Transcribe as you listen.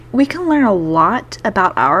We can learn a lot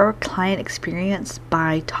about our client experience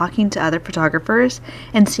by talking to other photographers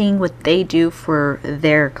and seeing what they do for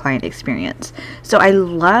their client experience. So I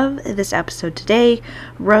love this episode today.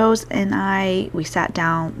 Rose and we sat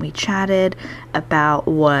down, we chatted about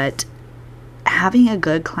what having a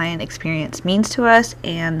good client experience means to us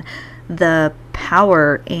and the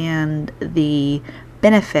power and the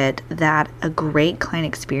benefit that a great client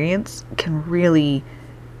experience can really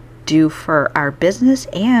do for our business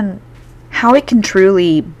and how it can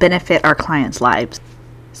truly benefit our clients' lives.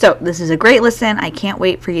 So this is a great listen. I can't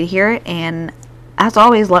wait for you to hear it. And as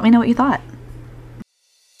always, let me know what you thought.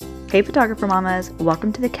 Hey photographer mamas,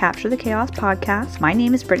 welcome to the Capture the Chaos podcast. My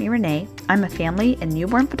name is Brittany Renee. I'm a family and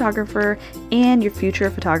newborn photographer and your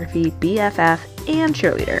future photography BFF and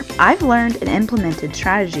cheerleader. I've learned and implemented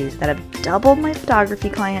strategies that have doubled my photography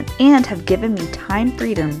clients and have given me time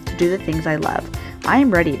freedom to do the things I love. I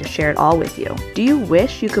am ready to share it all with you. Do you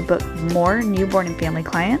wish you could book more newborn and family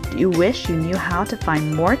clients? Do you wish you knew how to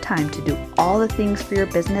find more time to do all the things for your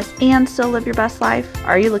business and still live your best life?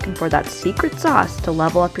 Are you looking for that secret sauce to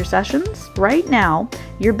level up your sessions? Right now,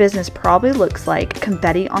 your business probably looks like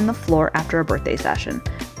confetti on the floor after a birthday session.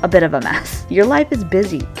 A bit of a mess. Your life is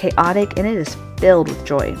busy, chaotic, and it is filled with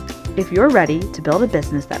joy. If you're ready to build a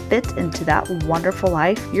business that fits into that wonderful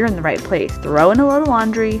life, you're in the right place. Throw in a load of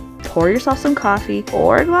laundry, pour yourself some coffee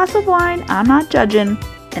or a glass of wine, I'm not judging,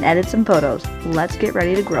 and edit some photos. Let's get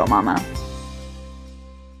ready to grow, mama.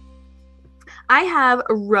 I have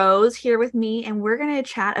Rose here with me, and we're going to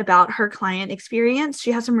chat about her client experience.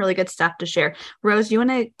 She has some really good stuff to share. Rose, you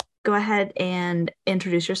want to go ahead and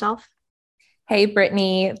introduce yourself? Hey,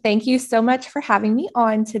 Brittany. Thank you so much for having me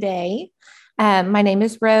on today. My name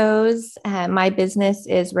is Rose. My business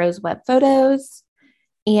is Rose Webb Photos.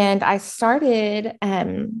 And I started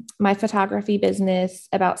my photography business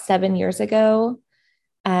about 7 years ago.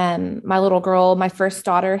 My little girl, my first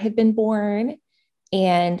daughter had been born,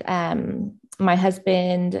 and my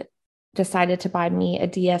husband decided to buy me a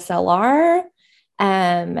DSLR.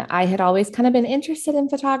 I had always kind of been interested in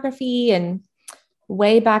photography, and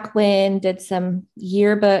way back when did some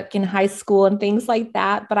yearbook in high school and things like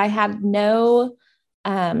that, but I had no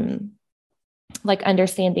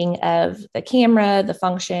understanding of the camera, the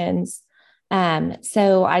functions.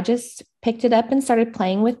 So I just picked it up and started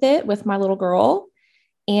playing with it with my little girl.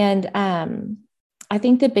 And I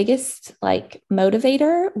think the biggest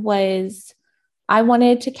motivator was I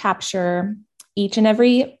wanted to capture each and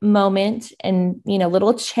every moment and,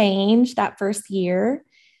 little change that first year.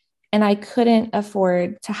 And I couldn't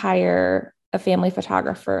afford to hire a family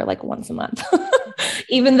photographer once a month,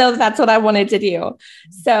 even though that's what I wanted to do.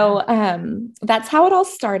 So that's how it all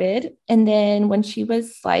started. And then when she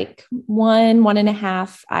was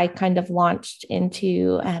 1.5, I kind of launched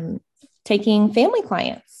into taking family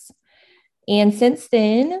clients. And since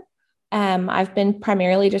then, I've been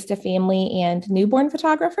primarily just a family and newborn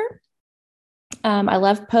photographer. I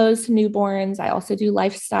love pose to newborns. I also do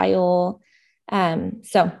lifestyle.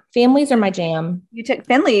 So families are my jam. You took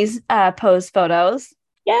Finley's pose photos.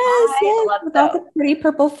 Yes, with all the pretty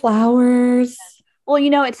purple flowers. Well,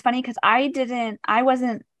 it's funny because I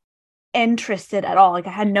wasn't interested at all. I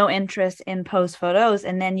had no interest in pose photos.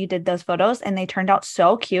 And then you did those photos and they turned out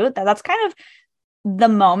so cute that's kind of the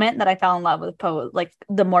moment that I fell in love with pose,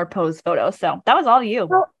 the more pose photos. So that was all you.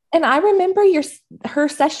 Well, and I remember her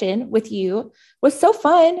session with you was so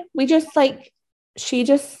fun. We just she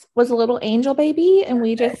just was a little angel baby and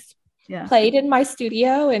we just played in my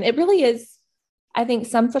studio. And it really is, I think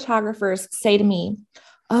some photographers say to me,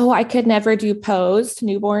 oh, I could never do pose to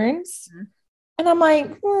newborns. Mm-hmm. And I'm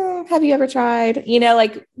like, have you ever tried?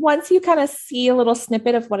 Once you kind of see a little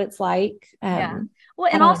snippet of what it's like. Well,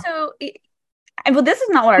 and also, well, this is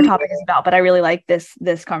not what our topic is about, but I really like this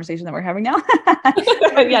conversation that we're having now.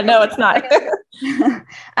 Yeah, no, it's not.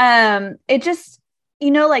 It just,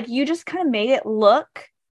 you just kind of made it look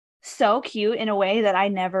so cute in a way that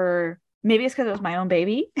maybe it's because it was my own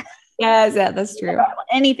baby. Yes, yeah, that's true.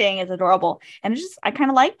 Anything is adorable. And I kind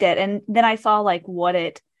of liked it. And then I saw what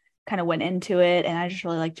it kind of went into it. And I just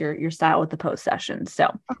really liked your style with the post session. So,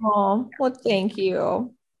 oh, well, thank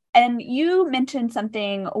you. And you mentioned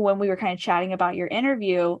something when we were kind of chatting about your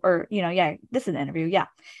interview or, this is an interview. Yeah.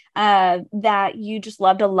 That you just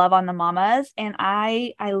love to love on the mamas. And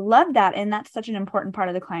I love that. And that's such an important part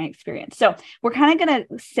of the client experience. So we're kind of going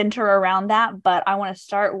to center around that, but I want to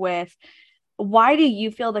start with, why do you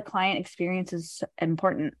feel the client experience is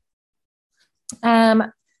important?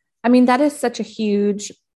 That is such a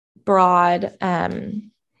huge, broad,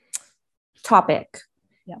 topic,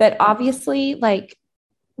 but obviously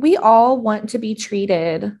we all want to be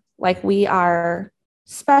treated like we are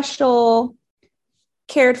special,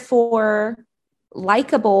 cared for,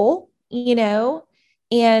 likable,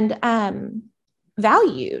 and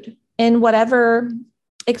valued in whatever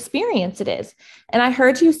experience it is. And I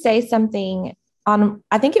heard you say something on,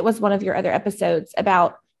 I think it was one of your other episodes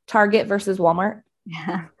about Target versus Walmart.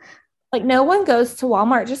 Yeah. Like no one goes to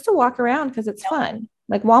Walmart just to walk around because it's fun.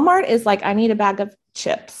 Like Walmart is like, I need a bag of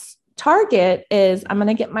chips. Target is, I'm going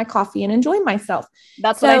to get my coffee and enjoy myself.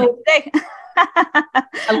 That's what I do today.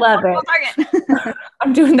 I love it. Target.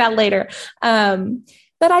 I'm doing that later.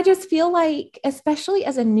 But I just feel like, especially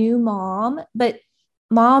as a new mom, but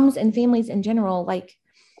moms and families in general, like,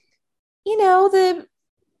 the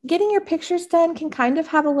getting your pictures done can kind of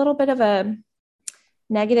have a little bit of a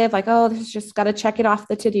negative, like, oh, this is just got to check it off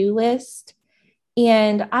the to-do list.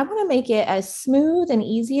 And I want to make it as smooth and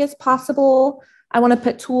easy as possible. I want to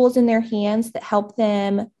put tools in their hands that help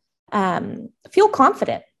them feel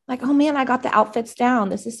confident. Like, oh man, I got the outfits down.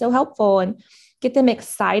 This is so helpful, and get them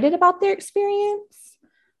excited about their experience.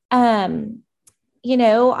 I'm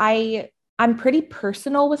pretty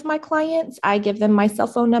personal with my clients. I give them my cell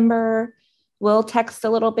phone number. We'll text a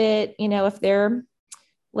little bit, if they're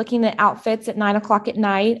looking at outfits at 9:00 at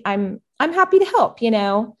night, I'm happy to help,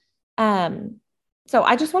 So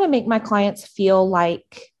I just want to make my clients feel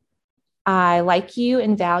like I like you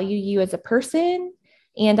and value you as a person.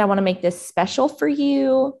 And I want to make this special for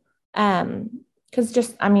you.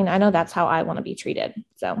 Because I know that's how I want to be treated.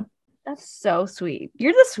 So that's so sweet.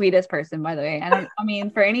 You're the sweetest person, by the way.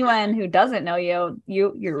 For anyone who doesn't know you're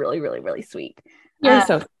really, really, really sweet. You're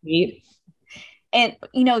so sweet. And,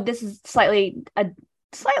 this is slightly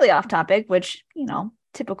off topic, which,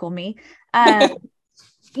 typical me.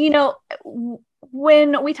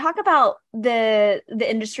 When we talk about the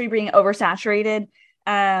industry being oversaturated,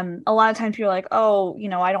 a lot of times people are like, oh,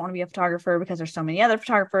 I don't want to be a photographer because there's so many other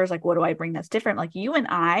photographers. Like, what do I bring that's different? Like you and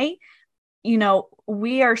I,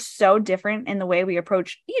 we are so different in the way we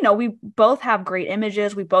approach, we both have great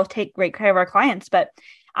images. We both take great care of our clients, but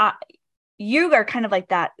you are kind of like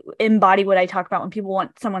that, embody what I talk about when people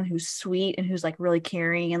want someone who's sweet and who's like really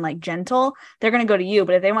caring and like gentle, they're going to go to you.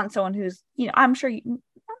 But if they want someone who's, I'm sure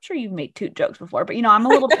you've made toot jokes before, but I'm a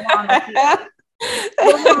little bit more on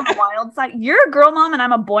the wild side. You're a girl mom and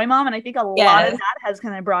I'm a boy mom. And I think a lot of that has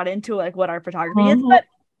kind of brought into like what our photography is. But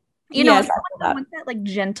if someone wants that like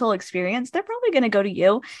gentle experience, they're probably going to go to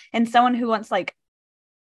you. And someone who wants like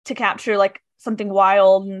to capture like something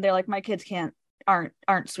wild and they're like, my kids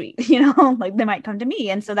aren't sweet, like they might come to me.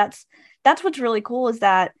 And so that's what's really cool, is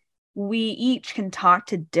that we each can talk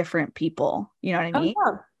to different people. You know what I mean?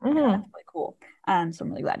 Oh, yeah. Mm-hmm. That's really cool. So I'm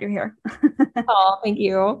really glad you're here. Oh, thank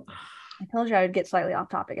you. I told you I would get slightly off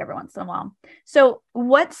topic every once in a while. So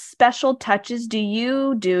what special touches do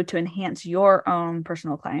you do to enhance your own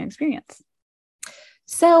personal client experience?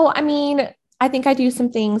 So, I think I do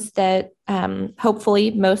some things that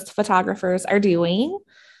hopefully most photographers are doing.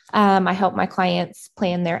 I help my clients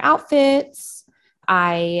plan their outfits.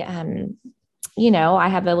 I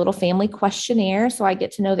have a little family questionnaire, so I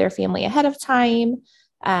get to know their family ahead of time.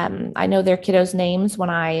 I know their kiddos' names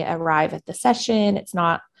when I arrive at the session. It's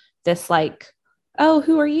not this like, oh,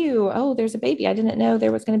 who are you? Oh, there's a baby. I didn't know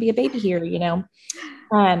there was going to be a baby here,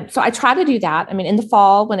 So I try to do that. In the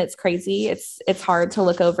fall when it's crazy, it's hard to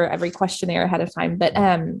look over every questionnaire ahead of time, but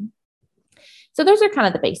so those are kind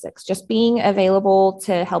of the basics, just being available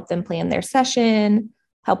to help them plan their session,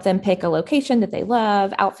 help them pick a location that they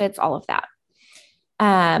love, outfits, all of that.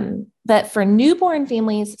 But for newborn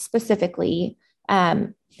families specifically,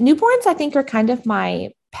 newborns, I think, are kind of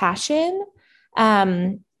my passion,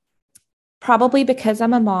 probably because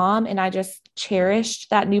I'm a mom and I just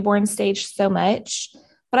cherished that newborn stage so much.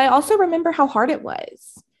 But I also remember how hard it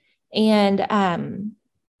was. And,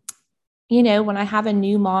 when I have a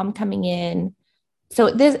new mom coming in, so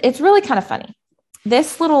it's really kind of funny.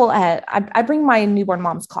 This little, I bring my newborn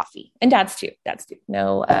mom's coffee, and dad's too.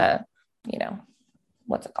 No,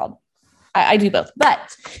 what's it called? I do both,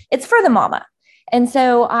 but it's for the mama. And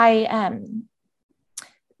so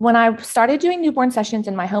when I started doing newborn sessions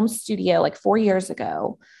in my home studio, like 4 years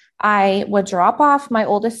ago, I would drop off my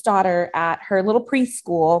oldest daughter at her little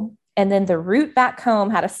preschool, and then the route back home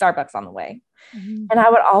had a Starbucks on the way. Mm-hmm. And I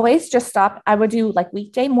would always just stop. I would do like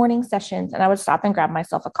weekday morning sessions, and I would stop and grab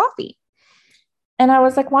myself a coffee. And I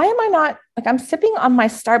was like, why am I not, like, I'm sipping on my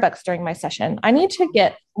Starbucks during my session. I need to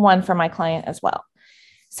get one for my client as well.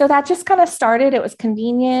 So that just kind of started. It was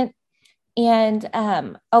convenient. And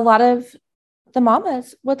a lot of the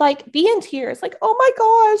mamas would like be in tears, like, oh my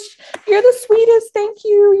gosh, you're the sweetest. Thank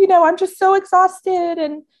you. I'm just so exhausted.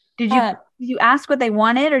 And did Did you ask what they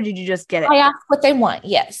wanted or did you just get it? I ask what they want.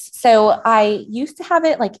 Yes. So I used to have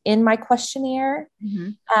it like in my questionnaire.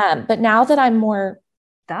 Mm-hmm. But now that I'm more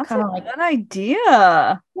That's kind a of like, good idea.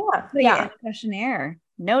 yeah, Put it in yeah, the questionnaire.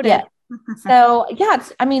 yeah. Noted. So yeah,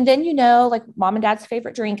 I mean, then like mom and dad's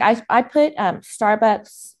favorite drink. I put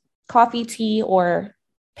Starbucks coffee, tea, or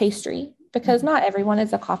pastry because not everyone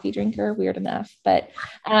is a coffee drinker. Weird enough, but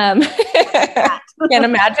can't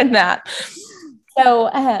imagine that. So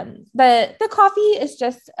the coffee is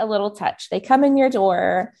just a little touch. They come in your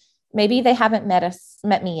door. Maybe they haven't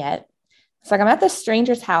met me yet. It's like I'm at this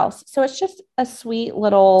stranger's house. So it's just a sweet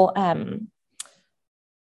little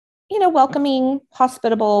welcoming,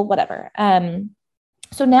 hospitable, whatever.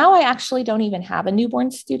 So now I actually don't even have a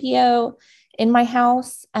newborn studio in my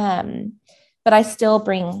house. But I still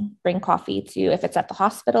bring coffee to if it's at the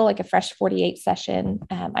hospital, like a fresh 48 session.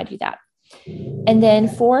 I do that. And then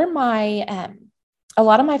for a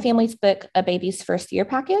lot of my families book a baby's first year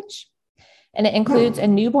package, and it includes a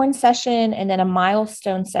newborn session and then a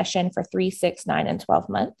milestone session for 3, 6, 9, and 12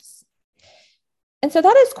 months. And so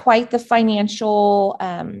that is quite the financial,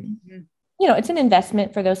 it's an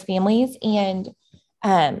investment for those families. And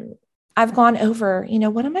I've gone over,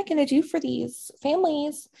 what am I going to do for these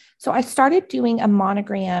families? So I started doing a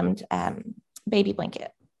monogrammed baby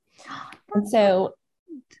blanket. And so,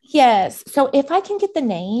 yes. So if I can get the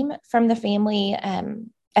name from the family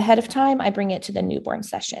ahead of time, I bring it to the newborn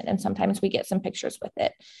session. And sometimes we get some pictures with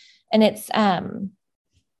it. And it's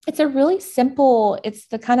a really simple, it's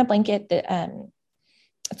the kind of blanket that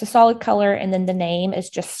it's a solid color. And then the name is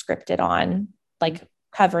just scripted on, like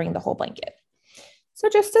covering the whole blanket. So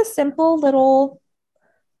just a simple little,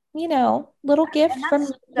 little gift from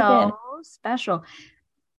so special.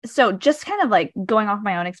 So just kind of like going off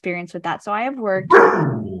my own experience with that. So I have worked.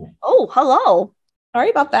 Oh, hello. Sorry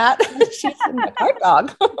about that. She's my guard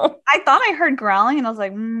dog. I thought I heard growling and I was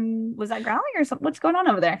like, was that growling or something? What's going on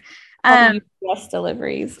over there? UPS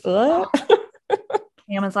deliveries.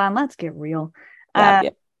 Amazon, let's get real. Yeah.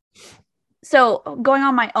 So going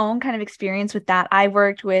on my own kind of experience with that, I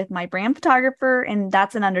worked with my brand photographer, and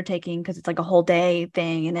that's an undertaking because it's like a whole day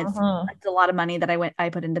thing, and it's a lot of money that I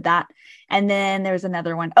put into that. And then there's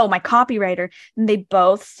another one. Oh, my copywriter, and they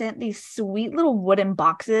both sent these sweet little wooden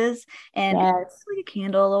boxes and like a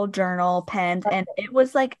candle, a little journal, pens, and it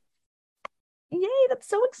was like, yay, that's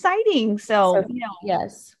so exciting. So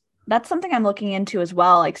yes. That's something I'm looking into as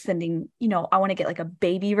well. Like sending, I want to get like a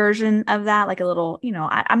baby version of that, like a little,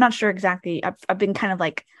 I'm not sure exactly. I've been kind of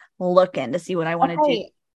like looking to see what I want to do.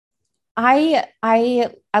 I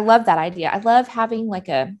love that idea. I love having like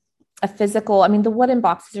a physical, I mean, the wooden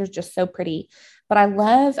boxes are just so pretty, but I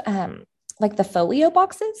love like the folio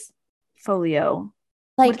boxes. Folio.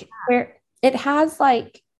 Like where it has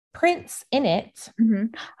like prints in it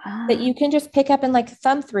that you can just pick up and like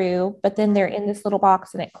thumb through, but then they're in this little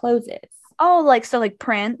box and it closes. Oh, like so like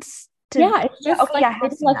prints. It's just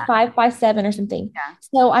like 5 by 7 or something. Yeah.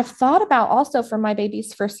 So I've thought about also for my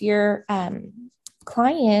baby's first year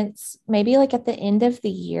clients, maybe like at the end of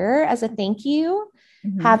the year as a thank you,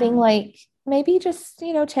 having like maybe just,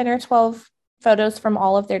 10 or 12 photos from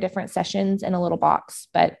all of their different sessions in a little box.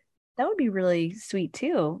 But that would be really sweet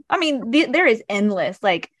too. I mean, there is endless,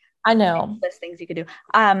 like, I know endless things you could do.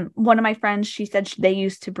 One of my friends, she said they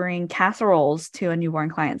used to bring casseroles to a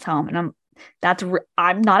newborn client's home, and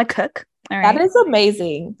I'm not a cook. All right. That is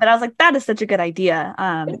amazing. But I was like, that is such a good idea.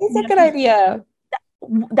 It is a good idea.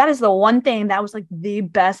 That is the one thing that was like the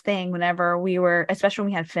best thing whenever we were, especially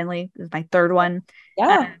when we had Finley. This is my third one.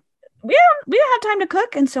 Yeah. We didn't have time to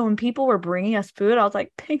cook, and so when people were bringing us food, I was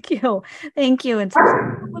like, thank you, and so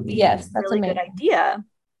that would be that's a really good idea.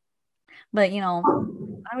 But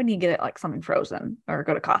I would need to get it like something frozen or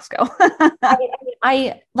go to Costco.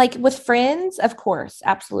 I like with friends, of course,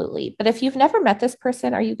 absolutely. But if you've never met this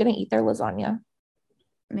person, are you going to eat their lasagna?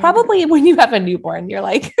 Maybe. Probably when you have a newborn, you're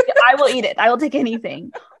like, I will eat it. I will take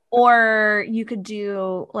anything. Or you could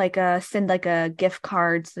do like send like a gift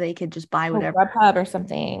card so they could just buy whatever. Grubhub or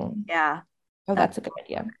something. Yeah. Oh, that's a good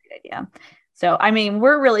idea. So, I mean,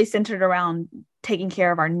 we're really centered around taking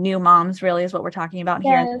care of our new moms, really is what we're talking about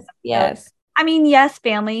here. Yes. I mean, yes,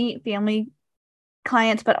 family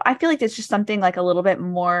clients, but I feel like it's just something like a little bit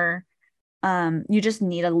more, you just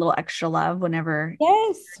need a little extra love whenever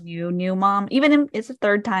you new mom, even if it's a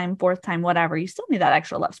third time, fourth time, whatever, you still need that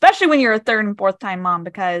extra love, especially when you're a third and fourth time mom,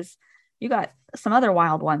 because you got some other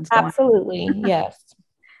wild ones going. Absolutely. Yes.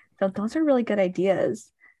 So those are really good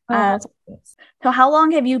ideas. So how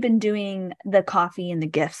long have you been doing the coffee and the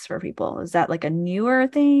gifts for people? Is that like a newer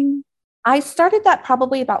thing? I started that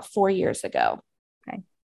probably about 4 years ago. Okay.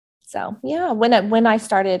 So yeah, when I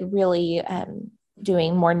started really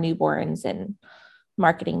doing more newborns and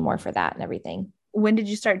marketing more for that and everything. When did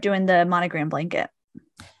you start doing the monogram blanket?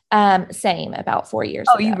 Same, about 4 years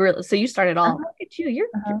Oh, ago. you started all. Uh-huh. Look at you. You're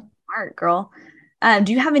Uh-huh. smart, girl.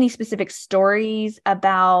 Do you have any specific stories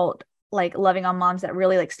about like loving on moms that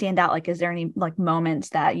really like stand out? Like, is there any like moments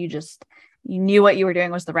that you knew what you were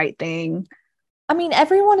doing was the right thing? I mean,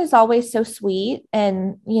 everyone is always so sweet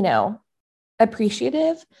and,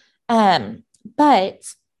 appreciative.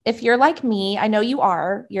 But if you're like me, I know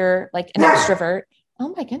you're like an extrovert.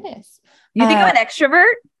 Oh my goodness. You think I'm an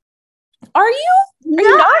extrovert? Are you? No,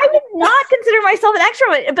 I would not consider myself an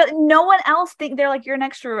extrovert, but no one else they're like, you're an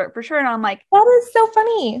extrovert for sure. And I'm like, that is so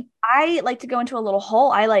funny. I like to go into a little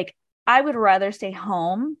hole. I would rather stay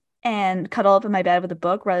home and cuddle up in my bed with a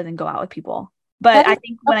book rather than go out with people. But I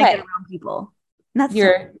think when I get around people,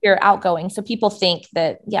 you're outgoing. So people think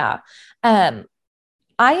that, yeah.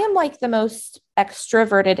 I am like the most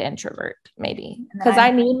extroverted introvert, maybe, because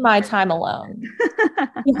I need my time alone.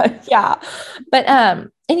 Yeah.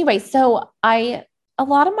 But anyway, so a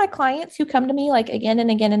lot of my clients who come to me like again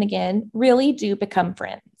and again and again really do become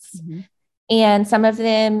friends. Mm-hmm. And some of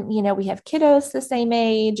them, we have kiddos the same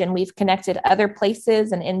age and we've connected other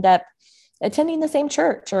places and end up attending the same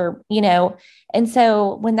church and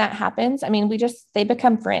so when that happens, I mean, they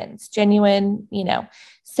become friends, genuine,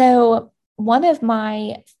 So one of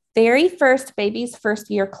my very first baby's first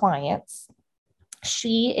year clients,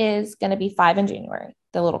 she is going to be 5 in January,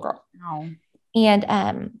 the little girl. Oh.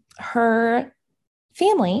 And her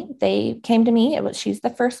family, they came to me. She's the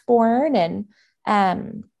firstborn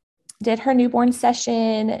and did her newborn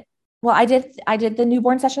session. Well, I did the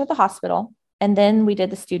newborn session at the hospital, and then we did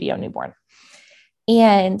the studio newborn.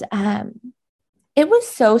 And it was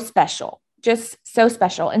so special, just so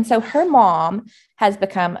special. And so her mom has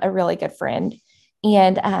become a really good friend.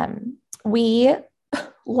 And we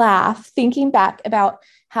laugh thinking back about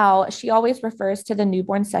how she always refers to the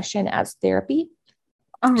newborn session as therapy.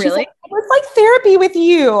 Oh, really? Like, it was like therapy with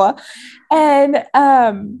you. And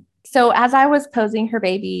so as I was posing her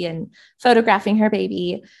baby and photographing her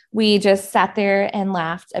baby, we just sat there and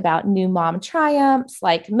laughed about new mom triumphs,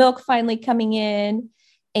 like milk finally coming in.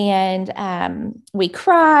 And we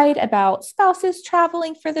cried about spouses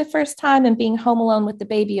traveling for the first time and being home alone with the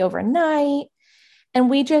baby overnight. And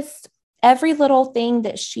every little thing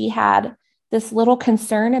that she had this little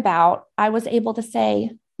concern about, I was able to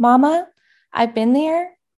say, Mama, I've been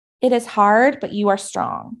there. It is hard, but you are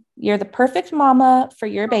strong. You're the perfect mama for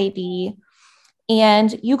your baby,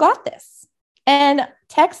 and you got this. And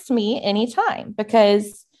text me anytime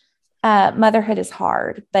because motherhood is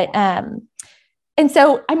hard. But and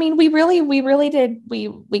so, I mean, we really did.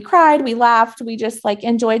 We cried, we laughed, we just like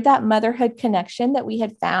enjoyed that motherhood connection that we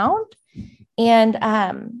had found,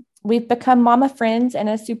 and we've become mama friends in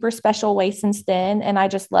a super special way since then. And I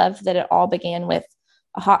just love that it all began with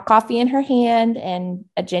a hot coffee in her hand and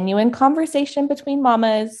a genuine conversation between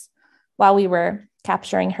mamas while we were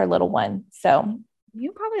capturing her little one. So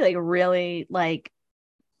you probably like really like,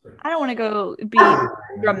 I don't want to be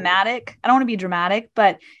dramatic. I don't want to be dramatic,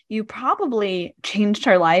 but you probably changed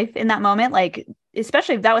her life in that moment. Like,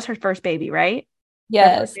 especially if that was her first baby, right?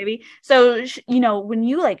 Yes. Baby. So, when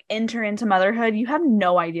you like enter into motherhood, you have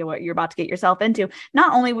no idea what you're about to get yourself into,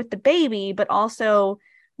 not only with the baby, but also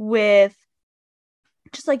with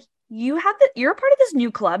just like you're a part of this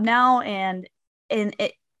new club now. And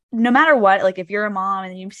it, no matter what, like if you're a mom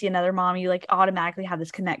and you see another mom, you like automatically have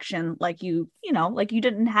this connection, like like you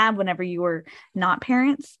didn't have whenever you were not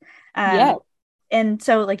parents. Yeah. And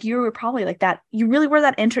so like you were probably like that. You really were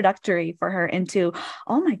that introductory for her into,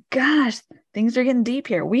 oh my gosh, things are getting deep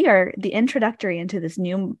here. We are the introductory into these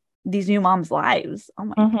new moms' lives. Oh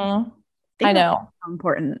my God. I know. How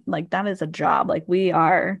important. Like that is a job. Like we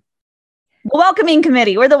are the welcoming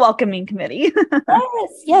committee. We're the welcoming committee.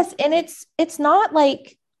 Yes. And it's not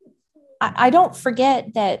like, I don't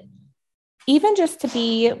forget that even just to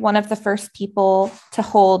be one of the first people to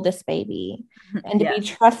hold this baby and to be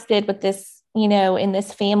trusted with this, in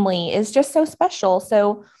this family is just so special.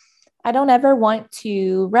 So I don't ever want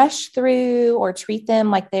to rush through or treat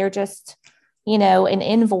them like they're just, an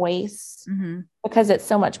invoice because it's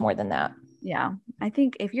so much more than that. Yeah. I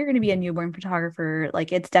think if you're going to be a newborn photographer,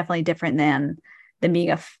 like it's definitely different than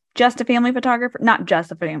being just a family photographer, not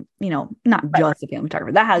just a family, not just a family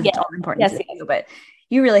photographer. That has its own importance to you, but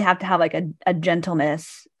you really have to have like a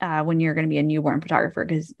gentleness when you're going to be a newborn photographer.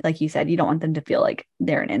 Cause like you said, you don't want them to feel like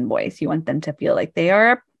they're an invoice. You want them to feel like they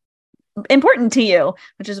are important to you,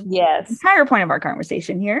 which is the entire point of our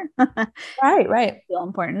conversation here. Right. Feel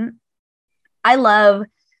important. I love,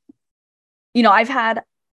 I've had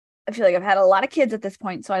I feel like I've had a lot of kids at this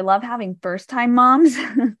point, so I love having first time moms.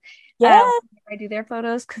 Yeah. I do their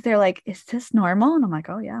photos because they're like, is this normal? And I'm like,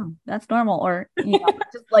 oh yeah, that's normal. Or,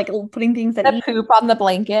 just like putting things that The poop on the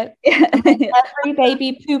blanket. Yeah. Every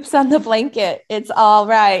baby poops on the blanket. It's all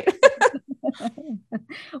right.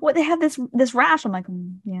 What, they have this rash. I'm like,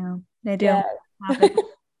 yeah, they do. Yeah.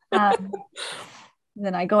 Um,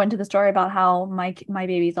 then I go into the story about how my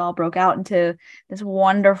babies all broke out into this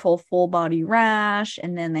wonderful full body rash,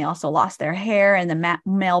 and then they also lost their hair and the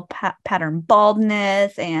male pattern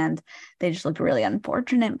baldness, and they just looked really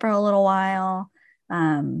unfortunate for a little while.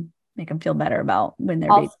 Make them feel better about when they're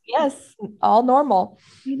babies. Yes, all normal.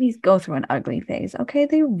 Babies go through an ugly phase. Okay,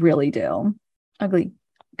 they really do. Ugly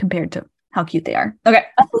compared to how cute they are. Okay,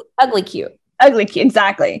 Ugly cute. Ugly cute,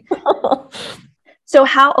 exactly. So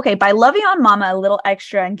by loving on mama a little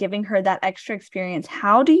extra and giving her that extra experience,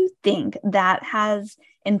 how do you think that has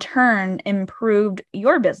in turn improved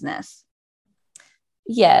your business?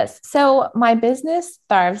 Yes. So my business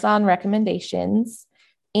thrives on recommendations,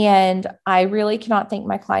 and I really cannot thank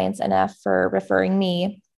my clients enough for referring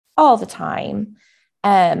me all the time.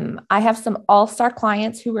 I have some all-star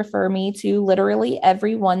clients who refer me to literally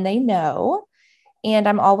everyone they know, and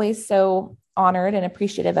I'm always so honored and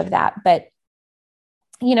appreciative of that. But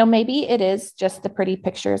maybe it is just the pretty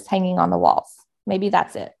pictures hanging on the walls. Maybe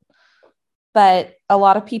that's it. But a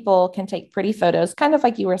lot of people can take pretty photos, kind of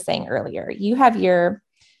like you were saying earlier. You have your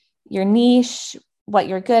niche, what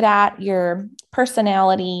you're good at, your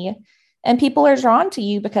personality, and people are drawn to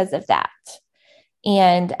you because of that.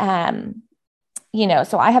 And,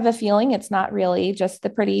 so I have a feeling it's not really just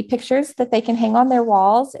the pretty pictures that they can hang on their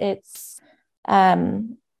walls. It's,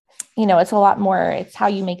 it's a lot more, it's how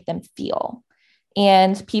you make them feel.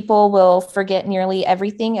 And people will forget nearly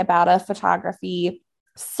everything about a photography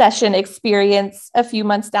session experience a few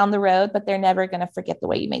months down the road, but they're never going to forget the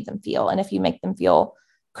way you made them feel. And if you make them feel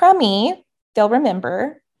crummy, they'll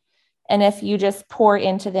remember. And if you just pour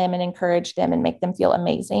into them and encourage them and make them feel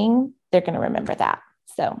amazing, they're going to remember that.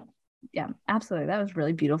 So, yeah, absolutely. That was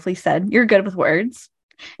really beautifully said. You're good with words.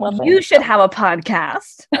 Well, you should have a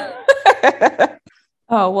podcast.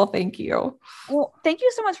 Oh, well, thank you. Well, thank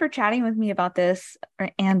you so much for chatting with me about this,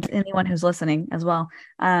 and anyone who's listening as well.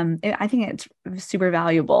 I think it's super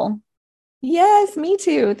valuable. Yes, me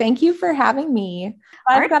too. Thank you for having me.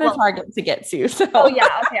 I've got a target to get to. So. Oh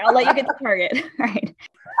yeah, okay. I'll let you get to Target. All right.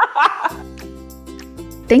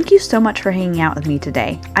 Thank you so much for hanging out with me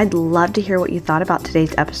today. I'd love to hear what you thought about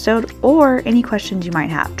today's episode or any questions you might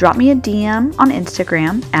have. Drop me a DM on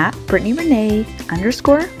Instagram at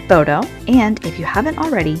BrittanyRenee_photo. And if you haven't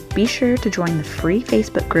already, be sure to join the free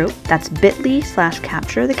Facebook group. That's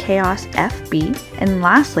bit.ly/CaptureTheChaosFB. And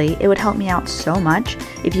lastly, it would help me out so much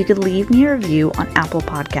if you could leave me a review on Apple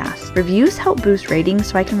Podcasts. Reviews help boost ratings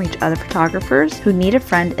so I can reach other photographers who need a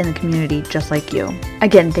friend in the community just like you.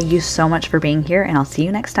 Again, thank you so much for being here, and I'll see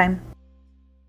you next time.